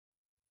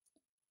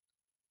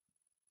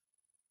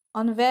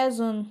On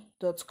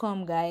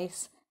varezon.com,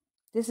 guys,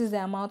 this is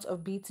the amount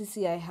of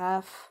BTC I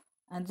have,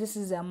 and this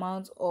is the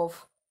amount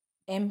of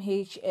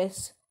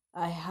MHS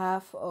I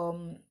have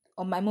on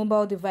my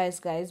mobile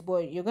device, guys.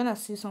 But you're gonna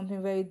see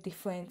something very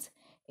different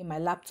in my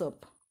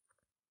laptop.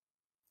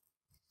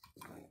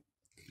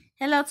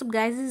 Hello, what's up,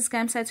 guys? This is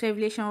Scam Site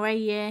Revelation right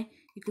here.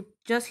 You could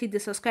just hit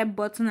the subscribe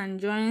button and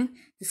join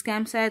the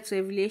Scam Site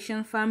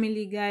Revelation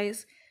family,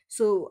 guys.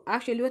 So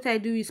actually what I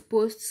do is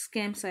post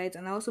scam sites,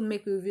 and I also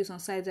make reviews on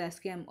sites that are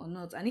scam or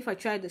not. And if I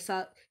try the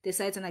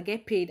site and I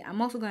get paid,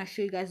 I'm also going to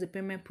show you guys the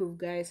payment proof,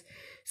 guys.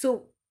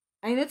 So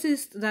I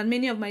noticed that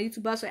many of my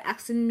YouTubers are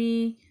asking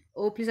me,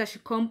 oh, please, I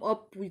should come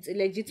up with a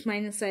legit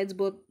mining sites.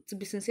 But to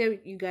be sincere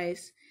with you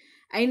guys,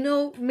 I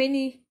know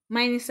many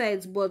mining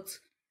sites, but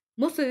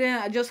most of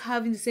them are just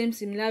having the same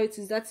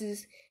similarities. That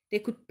is, they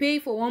could pay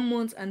for 1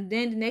 month and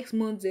then the next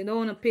month they don't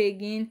want to pay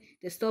again,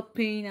 they stop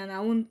paying. And I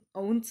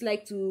won't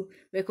like to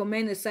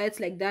recommend a site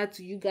like that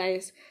to you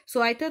guys.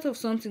 So I thought of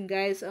something,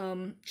 guys.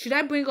 Should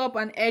I bring up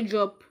an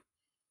airdrop?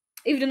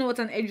 If you don't know what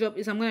an airdrop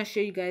is, I'm gonna show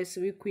you guys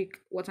real quick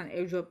what an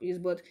airdrop is.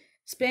 But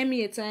spare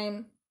me a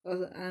time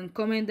and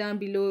comment down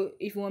below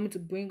if you want me to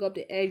bring up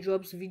the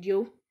airdrops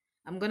video.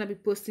 I'm gonna be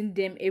posting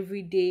them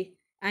every day,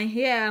 and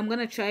here I'm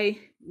gonna try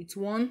with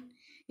one.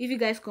 If you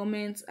guys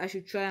comment I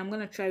should try, I'm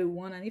gonna try with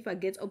one. And if I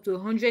get up to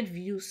 100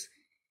 views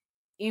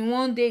in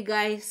one day,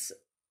 guys,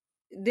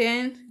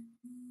 then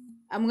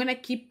I'm gonna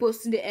keep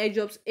posting the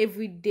airdrops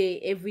every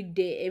day, every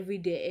day, every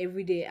day,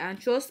 every day. And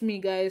trust me,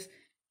 guys,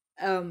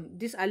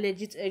 these are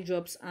legit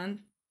airdrops.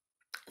 And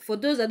for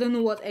those that don't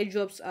know what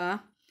airdrops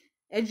are,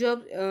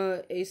 airdrop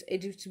is a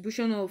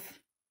distribution of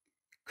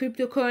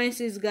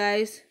cryptocurrencies,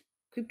 guys.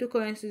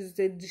 Cryptocurrencies is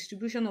the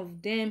distribution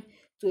of them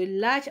to a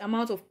large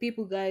amount of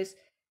people, guys.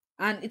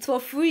 And it's for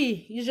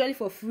free, usually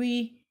for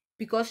free,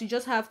 because you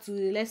just have to,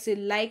 let's say,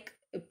 like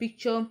a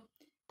picture,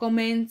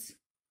 comment,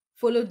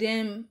 follow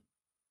them,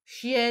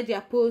 share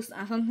their post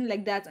and something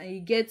like that, and you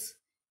get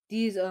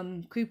these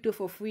crypto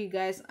for free,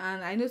 guys.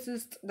 And I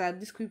noticed that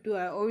these crypto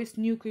are always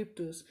new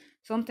cryptos.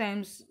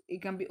 Sometimes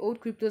it can be old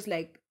cryptos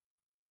like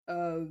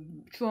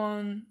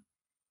Tron,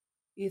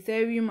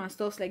 Ethereum and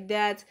stuff like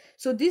that.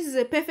 So this is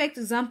a perfect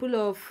example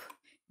of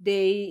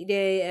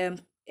the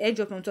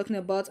airdrop I'm talking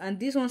about. And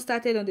this one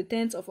started on the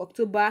 10th of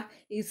October.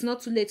 It's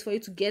not too late for you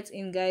to get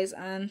in, guys.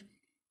 And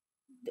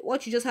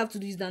what you just have to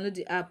do is download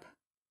the app.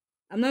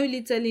 I'm not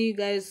really telling you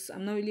guys,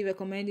 I'm not really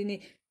recommending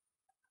it.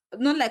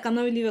 Not like I'm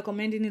not really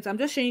recommending it, I'm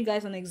just showing you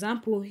guys an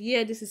example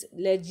here. This is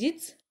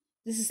legit.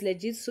 This is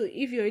legit. So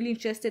if you're really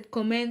interested,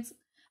 comment.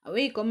 And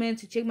when you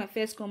comment, you check my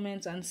first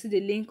comment and see the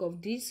link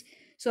of this.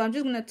 So I'm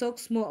just gonna talk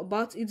more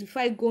about it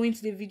before I go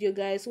into the video,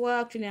 guys.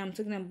 What actually I'm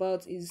talking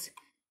about is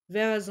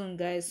varezon,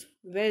 guys.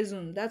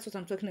 Varezon, that's what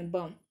I'm talking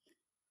about.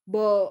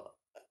 But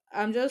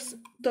I'm just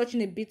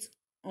touching a bit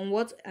on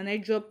what an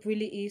airdrop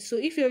really is. So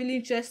if you're really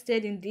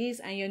interested in this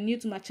and you're new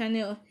to my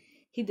channel,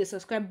 hit the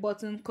subscribe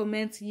button,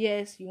 comment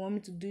yes you want me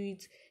to do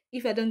it.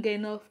 If I don't get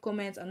enough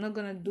comments, I'm not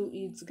gonna do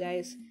it,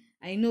 guys.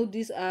 I know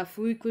these are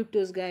free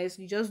cryptos, guys.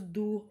 You just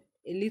do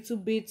a little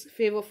bit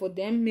favor for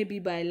them, maybe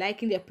by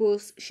liking their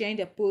post, sharing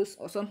their post,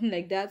 or something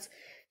like that.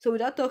 So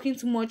without talking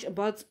too much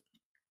about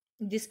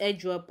this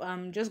airdrop,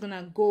 I'm just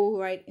gonna go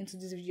right into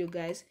this video,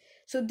 guys.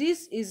 So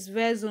this is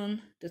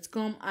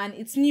varezon.com, and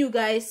it's new,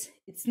 guys.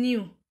 It's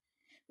new.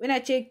 When I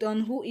checked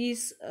on who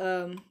is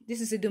this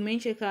is a domain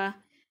checker, and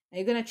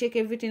you're gonna check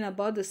everything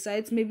about the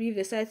site, maybe if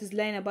the site is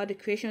lying about the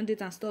creation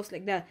date and stuff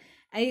like that.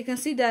 And you can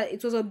see that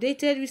it was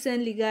updated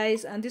recently,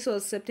 guys, and this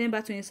was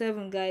September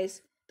 27,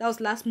 guys. That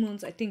was last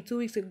month, I think 2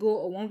 weeks ago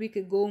or 1 week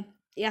ago.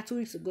 Yeah, 2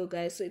 weeks ago,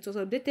 guys. So it was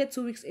updated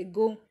 2 weeks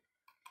ago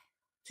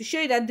to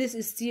show you that this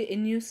is still a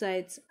new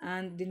site,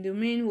 and the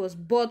domain was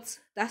bought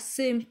that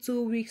same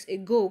 2 weeks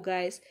ago,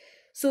 guys.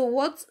 So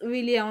what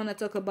really I want to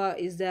talk about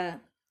is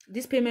that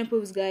these payment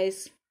proofs,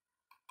 guys,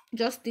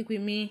 just stick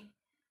with me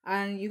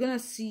and you're gonna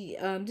see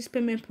these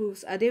payment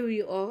proofs, are they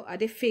real or are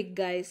they fake,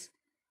 guys?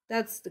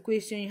 That's the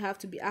question you have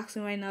to be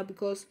asking right now,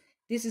 because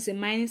this is a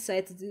mining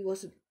site. It is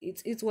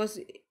what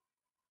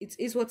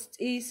it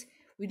is.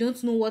 We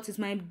don't know what it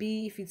might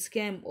be, if it's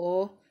scam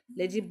or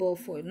legit. But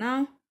for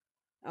now,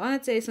 I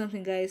want to tell you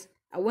something, guys.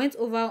 I went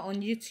over on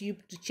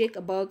YouTube to check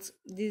about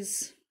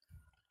this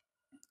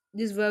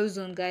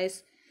varezon,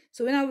 guys.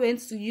 So when I went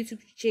to YouTube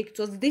to check, it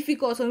was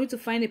difficult for me to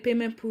find a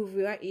payment proof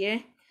right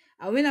here.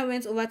 And when I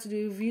went over to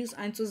the reviews,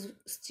 and it was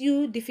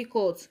still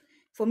difficult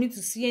for me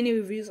to see any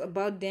reviews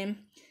about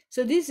them.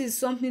 So this is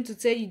something to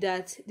tell you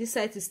that this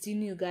site is still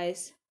new,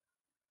 guys.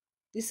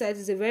 This site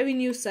is a very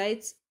new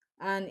site.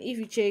 And if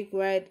you check,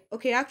 right,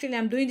 okay, actually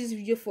I'm doing this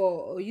video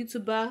for a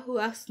YouTuber who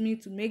asked me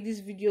to make this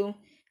video.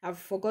 I've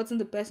forgotten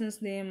the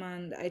person's name,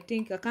 and I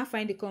think I can't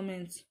find the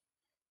comments.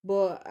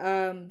 But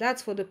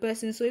that's for the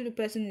person. So if the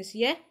person is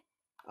here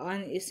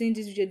and is seeing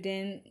this video,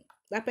 then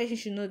that person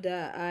should know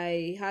that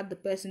I had the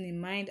person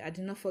in mind. I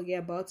did not forget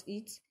about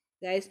it,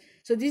 guys.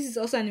 So this is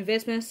also an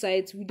investment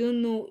site. We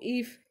don't know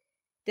if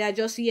they are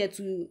just here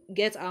to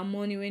get our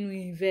money when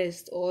we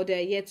invest, or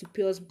they are here to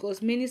pay us,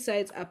 because many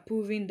sites are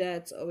proving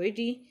that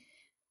already.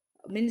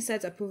 Many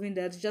sites are proving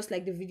that, just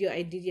like the video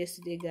I did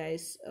yesterday,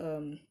 guys.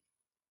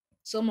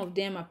 Some of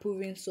them are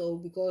proving so,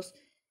 because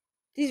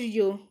this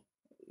video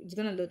is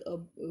gonna load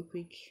up real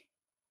quick.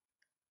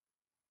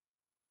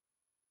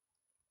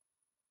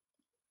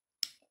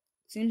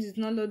 Seems it's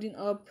not loading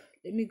up.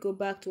 Let me go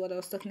back to what I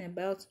was talking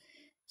about.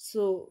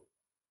 So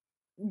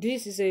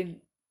this is a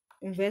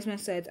investment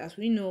site, as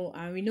we know,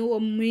 and we know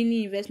what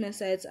many investment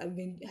sites have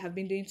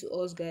been doing to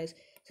us, guys.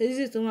 So this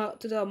is the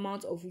total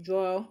amount of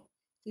withdrawal,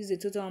 this is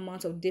the total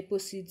amount of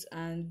deposits,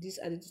 and these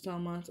are the total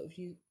amount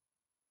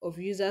of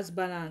users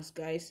balance,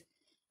 guys.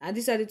 And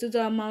these are the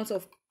total amount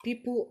of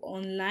people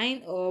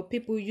online, or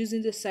people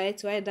using the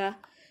site rather.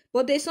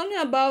 But there's something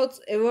about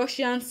a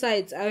Russian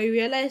site. I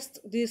realized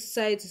this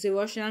site is a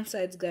Russian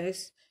site,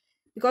 guys,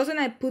 because when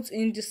I put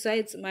in the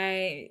site,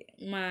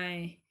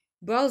 my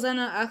browser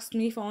now asked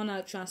me if I want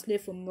to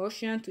translate from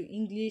Russian to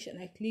English,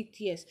 and I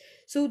clicked yes.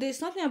 So there's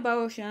something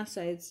about Russian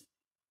sites.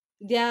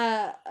 There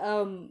are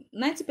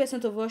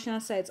 90% of Russian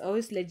sites are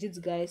always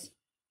legit, guys,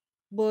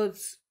 but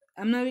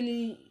I'm not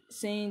really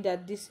saying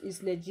that this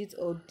is legit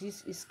or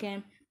this is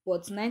scam,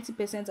 but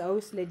 90% are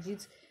always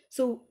legit.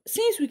 So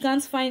since we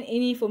can't find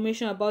any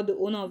information about the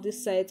owner of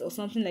this site or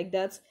something like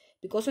that,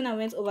 because when I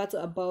went over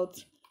to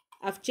about,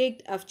 I've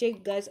checked,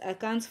 guys, I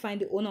can't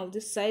find the owner of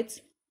this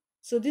site.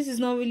 So this is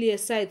not really a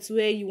site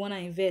where you want to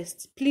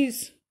invest.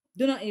 Please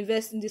do not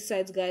invest in this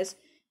site, guys.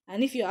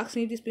 And if you're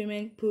asking if these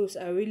payment proofs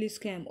are really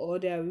scam or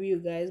they are real,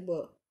 guys,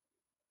 but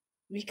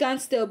we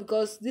can't tell,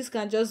 because this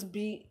can just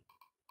be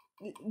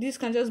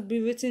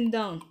written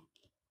down.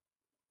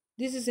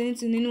 This is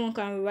anything anyone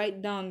can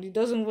write down. It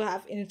doesn't even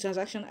have any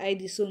transaction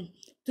ID. So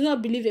do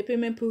not believe the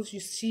payment proofs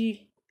you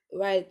see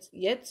right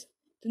yet.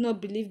 Do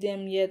not believe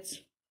them yet.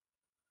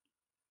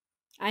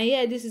 And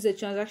yeah, this is a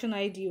transaction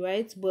ID,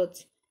 right?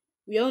 But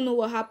we all know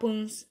what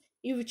happens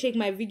if you check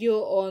my video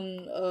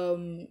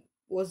on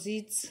was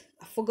it,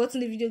 I've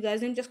forgotten the video,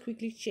 guys. Let me just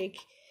quickly check.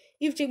 If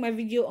you check my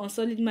video on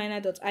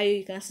solidminer.io,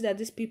 you can see that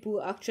these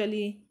people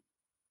actually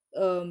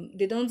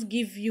they don't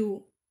give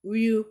you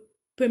real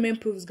payment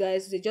proofs,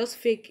 guys. They just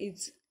fake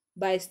it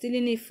by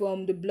stealing it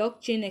from the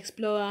blockchain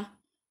explorer,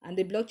 and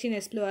the blockchain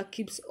explorer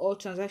keeps all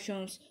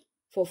transactions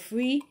for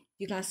free.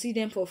 You can see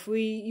them for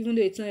free, even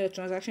though it's not your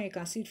transaction, you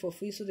can see it for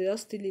free. So they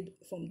just steal it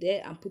from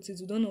there and put it.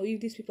 We don't know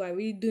if these people are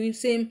really doing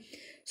same.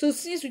 So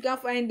since we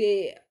can't find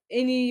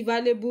any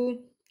valuable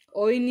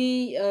or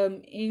any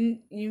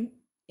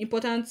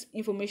important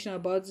information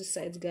about this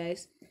site,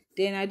 guys,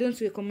 then I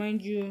don't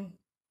recommend you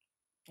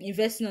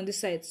investing on this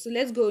site. So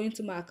let's go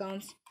into my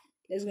account.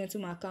 You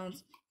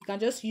can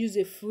just use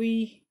the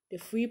free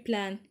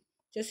plan.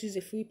 Just use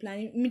the free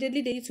plan.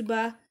 Immediately the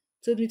YouTuber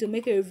told me to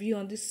make a review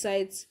on this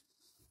site,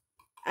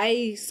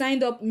 I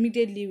signed up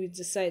immediately with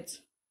the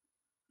site,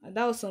 and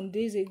that was some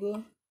days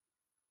ago.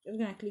 Just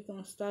gonna click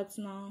on start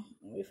now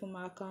and wait for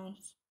my account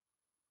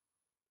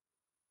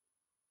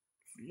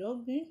to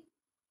log in.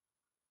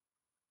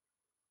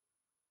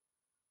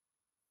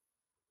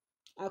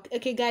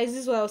 Okay guys,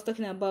 this is what I was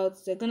talking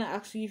about. They're gonna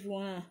ask you if you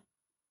wanna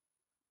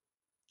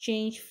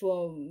change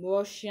from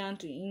Russian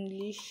to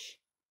English.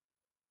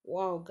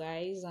 Wow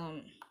guys,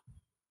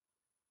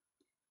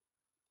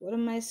 what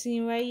am I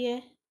seeing right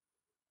here?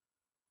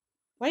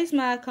 Why is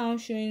my account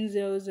showing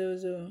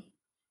 000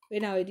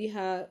 when I already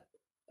have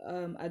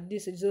at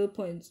this 0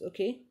 points?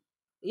 Okay,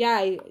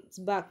 yeah, it's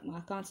back. My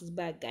account is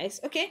back, guys.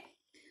 Okay,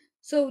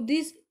 so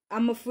this,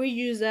 I'm a free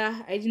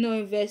user. I did not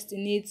invest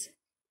in it.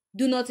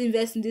 Do not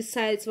invest in this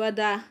site.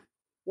 Rather,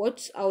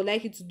 what I would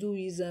like you to do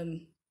is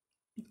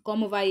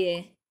come over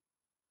here,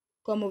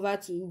 come over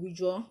to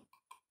withdraw.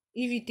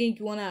 If you think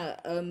you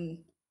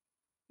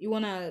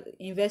wanna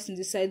invest in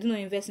this site, do not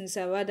invest in this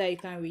site. Rather, you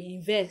can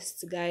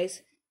reinvest,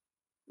 guys.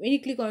 When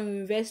you click on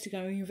reinvest, you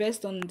can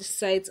reinvest on this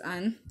site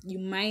and you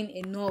mine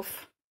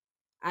enough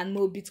and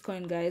more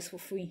Bitcoin, guys, for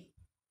free.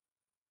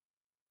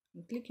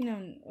 I'm clicking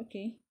on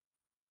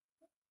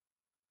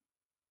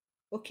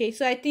okay,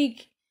 so I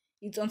think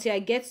it's until I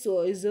get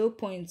to a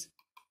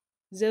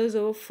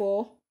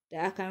 0.004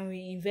 that I can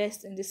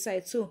reinvest in this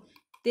site. So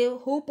the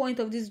whole point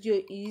of this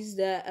video is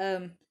that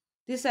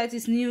this site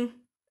is new.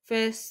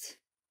 First,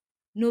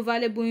 no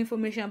valuable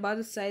information about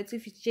the site.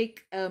 If you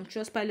check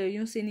Trustpilot, you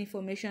don't see any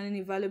information,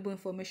 any valuable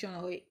information,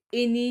 or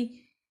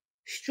any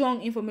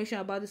strong information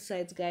about the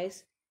site,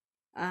 guys.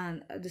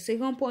 And the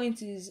second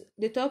point is,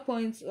 the third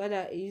point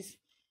rather, is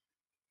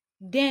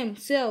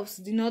themselves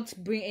did not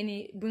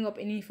bring up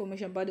any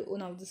information about the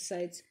owner of the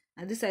site,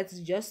 and this site is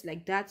just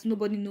like that.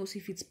 Nobody knows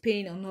if it's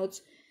paying or not.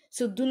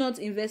 So do not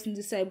invest in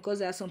this site, because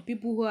there are some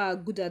people who are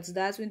good at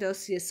that. When they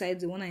see a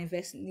site, they want to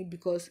invest in it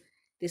because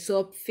they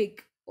saw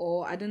fake,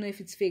 or I don't know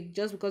if it's fake,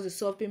 just because they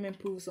saw payment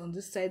proofs on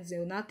this site, they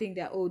will not think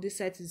that, oh, this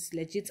site is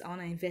legit, I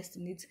want to invest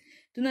in it.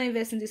 Do not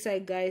invest in this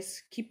site,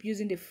 guys. Keep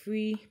using the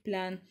free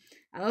plan.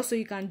 And also,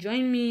 you can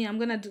join me. I'm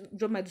gonna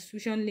drop my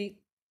description link,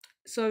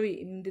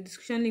 in the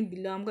description link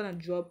below. I'm gonna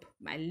drop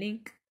my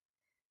link.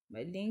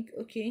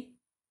 Okay,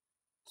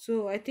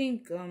 so I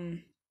think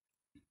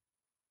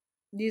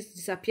this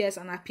disappears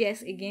and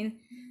appears again.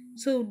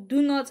 So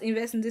do not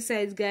invest in this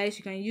site, guys.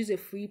 You can use a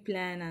free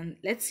plan and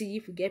let's see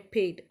if we get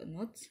paid or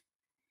not.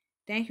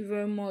 Thank you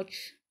very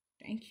much.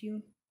 Thank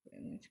you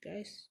very much,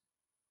 guys.